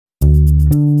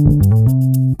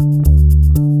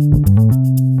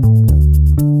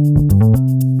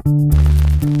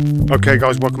Okay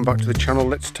guys, welcome back to the channel.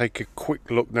 Let's take a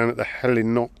quick look down at the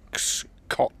Helinox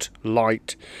Cot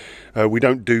Lite. We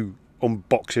don't do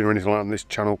unboxing or anything like that on this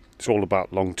channel. It's all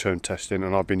about long-term testing,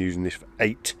 and I've been using this for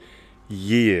 8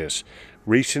 years.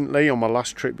 Recently, on my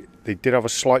last trip, they did have a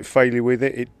slight failure with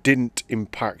it. It didn't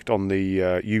impact on the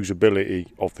usability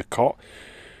of the cot,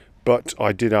 but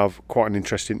I did have quite an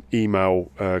interesting email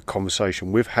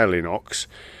conversation with Helinox,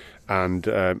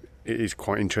 and it is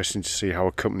quite interesting to see how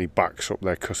a company backs up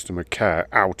their customer care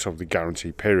out of the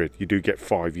guarantee period. You do get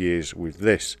 5 years with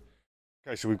this.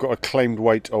 Okay, so we've got a claimed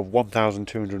weight of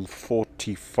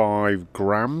 1,245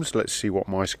 grams. Let's see what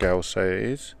my scales say it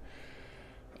is.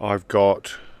 I've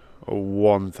got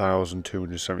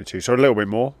 1,272, so a little bit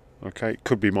more. Okay, it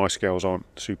could be my scales aren't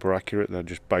super accurate, they're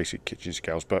just basic kitchen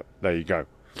scales, but there you go.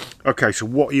 Okay, so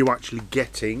what are you actually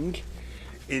getting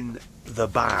in the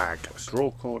bag? Straw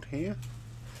cord here,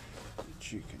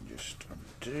 which you can just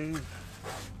undo,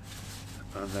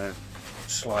 and then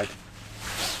slide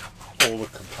all the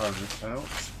components out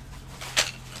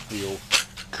for your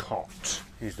cot.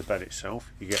 Here's the bed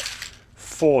itself. You get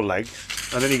 4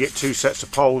 legs, and then you get 2 sets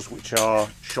of poles, which are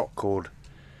shock cord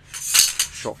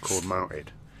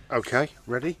mounted. Okay,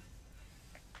 ready?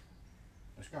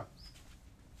 Let's go.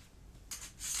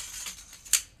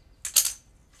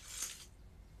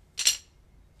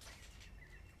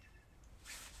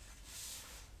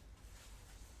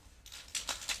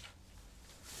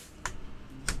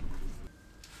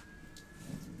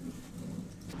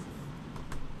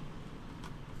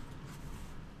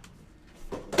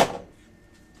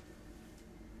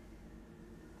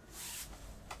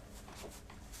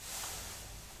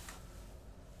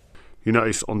 You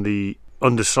notice on the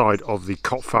underside of the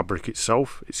cot fabric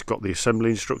itself, it's got the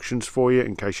assembly instructions for you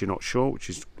in case you're not sure, which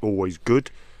is always good.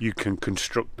 You can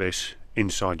construct this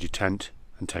inside your tent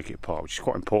and take it apart, which is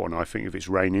quite important, I think, if it's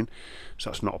raining, so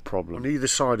that's not a problem. On either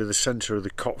side of the centre of the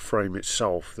cot frame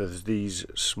itself, there's these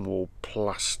small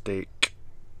plastic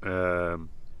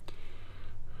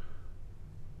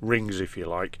rings, if you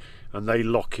like, and they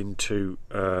lock into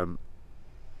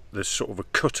there's sort of a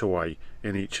cutaway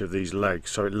in each of these legs,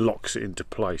 so it locks it into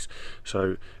place.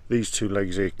 So these 2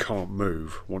 legs here can't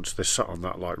move once they're sat on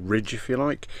that like ridge, if you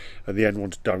like, and the end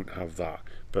ones don't have that,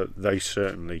 but they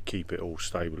certainly keep it all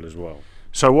stable as well.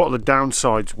 So what are the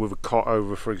downsides with a cot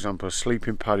over, for example, a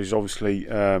sleeping pad is obviously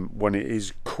when it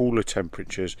is cooler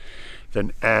temperatures,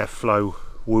 then airflow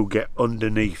will get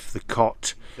underneath the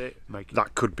cot.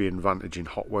 That could be an advantage in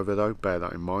hot weather though, bear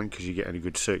that in mind, because you get any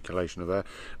good circulation of air.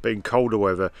 But in colder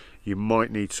weather you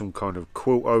might need some kind of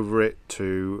quilt over it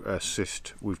to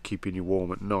assist with keeping you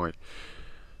warm at night.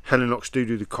 Helinox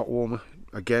do the cot warmer.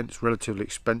 Again, it's relatively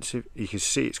expensive. You can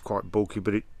see it's quite bulky,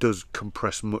 but it does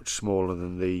compress much smaller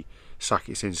than the sack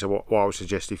it's in. So what I would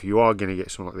suggest, if you are going to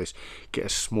get something like this, get a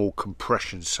small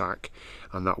compression sack,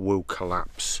 and that will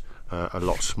collapse a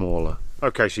lot smaller.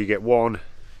 Okay, so you get 1,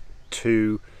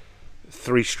 2,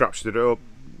 3 straps that are up,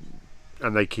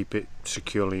 and they keep it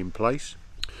securely in place.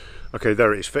 Okay,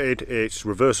 there it is fitted. It's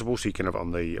reversible, so you can have it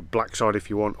on the black side if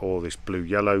you want, or this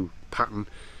blue-yellow pattern,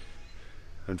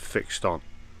 and fixed on.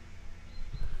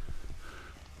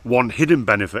 One hidden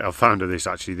benefit I've found of this,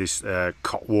 actually, this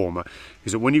cot warmer,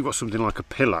 is that when you've got something like a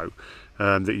pillow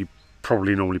that you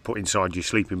probably normally put inside your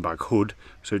sleeping bag hood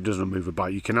so it doesn't move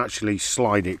about, you can actually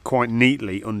slide it quite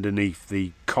neatly underneath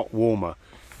the cot warmer.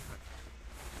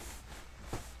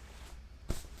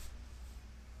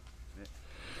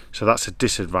 So that's a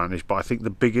disadvantage, but I think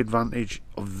the big advantage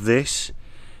of this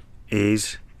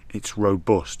is it's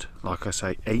robust. Like I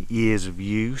say, 8 years of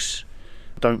use.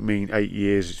 I don't mean 8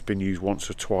 years it's been used once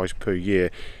or twice per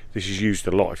year. This is used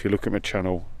a lot. If you look at my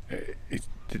channel,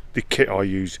 the kit I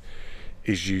use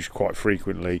is used quite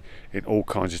frequently in all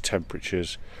kinds of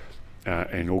temperatures,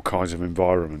 in all kinds of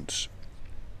environments.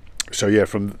 So yeah,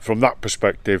 from that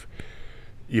perspective,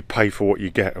 you pay for what you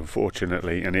get,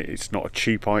 unfortunately, and it's not a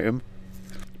cheap item,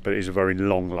 but it is a very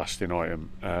long-lasting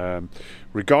item.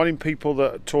 Regarding people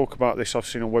that talk about this, I've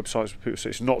seen on websites where people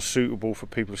say it's not suitable for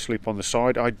people to sleep on the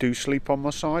side. I do sleep on my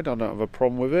side, I don't have a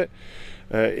problem with it.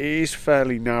 It is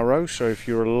fairly narrow, so if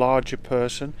you're a larger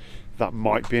person, that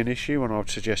might be an issue, and I would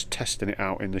suggest testing it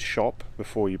out in the shop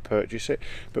before you purchase it.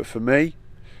 But for me,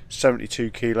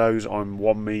 72 kilos, I'm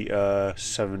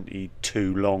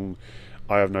 1m72 long,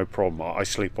 I have no problem. I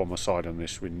sleep on my side on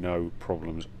this with no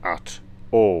problems at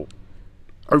all.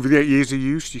 Over the 8 years of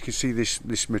use, you can see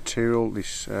this material,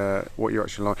 this what you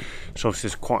actually like. So obviously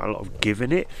there's quite a lot of give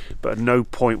in it, but at no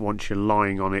point once you're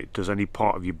lying on it does any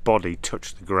part of your body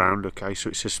touch the ground. Okay, so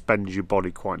it suspends your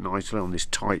body quite nicely on this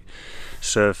tight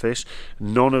surface.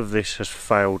 None of this has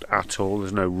failed at all.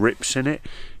 There's no rips in it.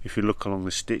 If you look along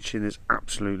the stitching, there's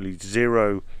absolutely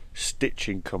zero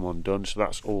stitching come undone. So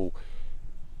that's all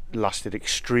lasted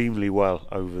extremely well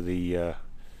over the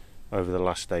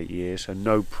last 8 years, and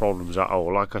no problems at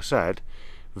all. Like I said,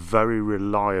 very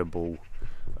reliable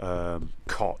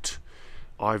cot.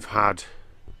 I've had,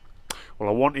 well,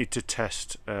 I wanted to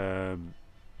test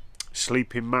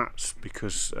sleeping mats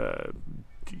because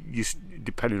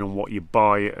depending on what you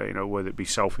buy, you know, whether it be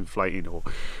self-inflating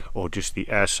or just the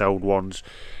air-celled ones,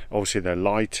 obviously they're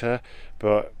lighter.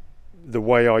 But the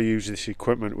way I use this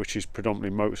equipment, which is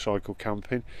predominantly motorcycle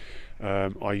camping,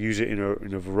 I use it in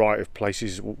a variety of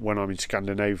places. When I'm in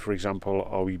Scandinavia, for example,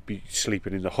 I'll be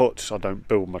sleeping in the huts. I don't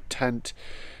build my tent,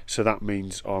 so that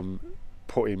means I'm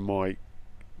putting my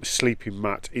sleeping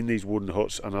mat in these wooden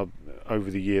huts. And over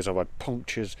the years I've had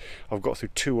punctures. I've got through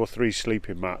 2 or 3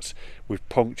 sleeping mats with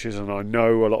punctures, and I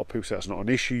know a lot of people say that's not an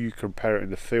issue. You can repair it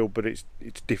in the field, but it's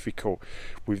difficult.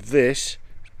 With this,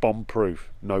 it's bomb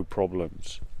proof, no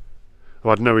problems.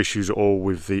 I've had no issues at all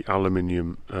with the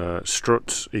aluminium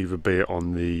struts, either be it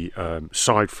on the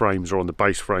side frames or on the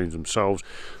base frames themselves.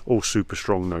 All super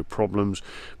strong, no problems.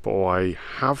 But what I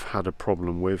have had a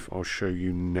problem with, I'll show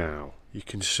you now. You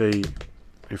can see,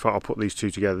 in fact, I'll put these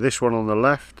two together. This one on the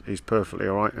left is perfectly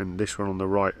alright, and this one on the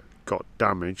right got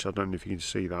damaged. I don't know if you can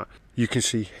see that. You can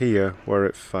see here where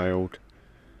it failed.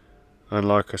 And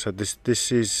like I said, this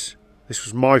was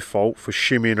my fault for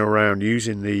shimmying around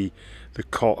using the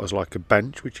cot as like a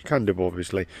bench, which you can do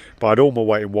obviously, but I had all my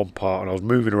weight in one part and I was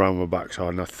moving around my backside,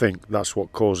 and I think that's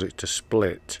what caused it to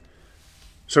split.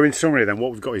 So in summary then,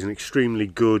 what we've got is an extremely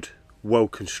good, well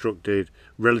constructed,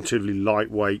 relatively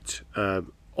lightweight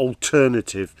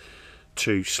alternative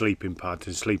to sleeping pads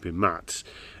and sleeping mats.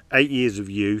 8 years of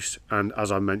use, and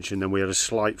as I mentioned, then we had a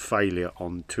slight failure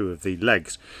on 2 of the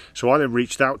legs. So I then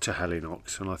reached out to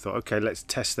Helinox and I thought, okay, let's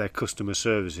test their customer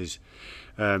services.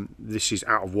 This is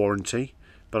out of warranty,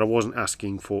 but I wasn't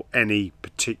asking for any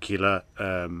particular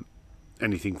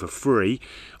anything for free.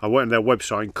 I went on their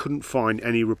website and couldn't find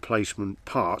any replacement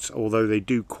parts, although they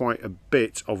do quite a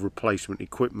bit of replacement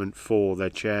equipment for their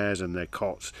chairs and their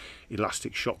cots.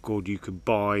 Elastic shock cord you can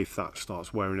buy if that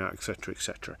starts wearing out, etc,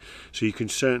 etc. So you can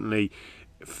certainly,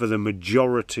 for the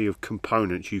majority of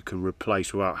components, you can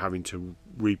replace without having to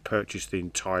repurchase the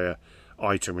entire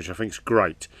item, which I think is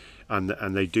great. And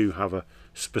they do have a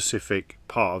specific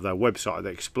part of their website that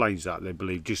explains that. They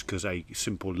believe just because a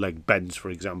simple leg bends, for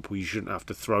example, you shouldn't have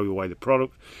to throw away the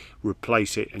product,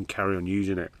 replace it and carry on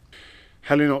using it.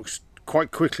 Helinox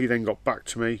quite quickly then got back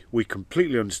to me. We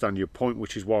completely understand your point,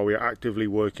 which is why we are actively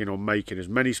working on making as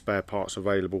many spare parts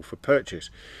available for purchase.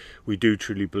 We do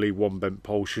truly believe one bent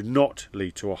pole should not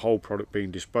lead to a whole product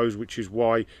being disposed, which is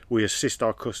why we assist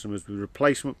our customers with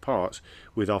replacement parts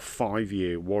with our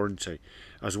 5-year warranty,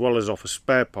 as well as offer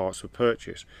spare parts for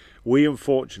purchase. We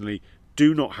unfortunately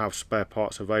do not have spare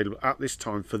parts available at this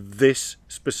time for this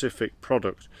specific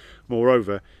product.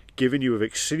 Moreover, given you have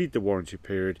exceeded the warranty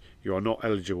period, you are not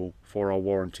eligible for our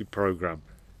warranty program,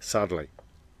 sadly.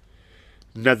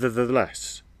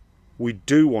 Nevertheless, we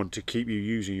do want to keep you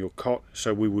using your cot,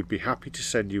 so we would be happy to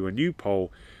send you a new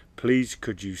pole. Please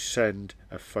could you send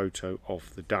a photo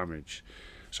of the damage?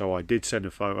 So I did send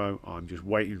a photo. I'm just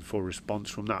waiting for a response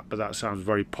from that, but that sounds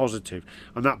very positive,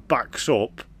 and that backs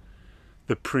up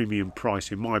the premium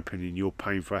price, in my opinion, you're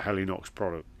paying for a Helinox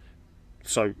product.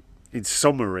 So in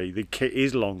summary, the kit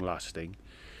is long lasting,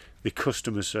 the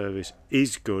customer service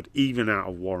is good even out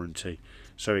of warranty,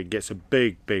 so it gets a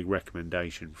big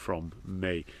recommendation from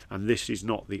me. And this is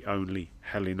not the only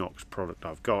Helinox product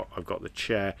I've got the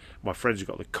chair, my friends have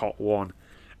got the cot one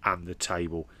and the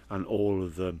table, and all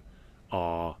of them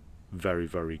are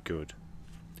very good.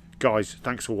 Guys,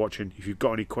 thanks for watching. If you've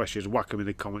got any questions, whack them in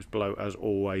the comments below. As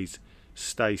always,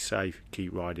 stay safe,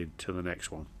 keep riding. Till the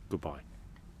next one, goodbye.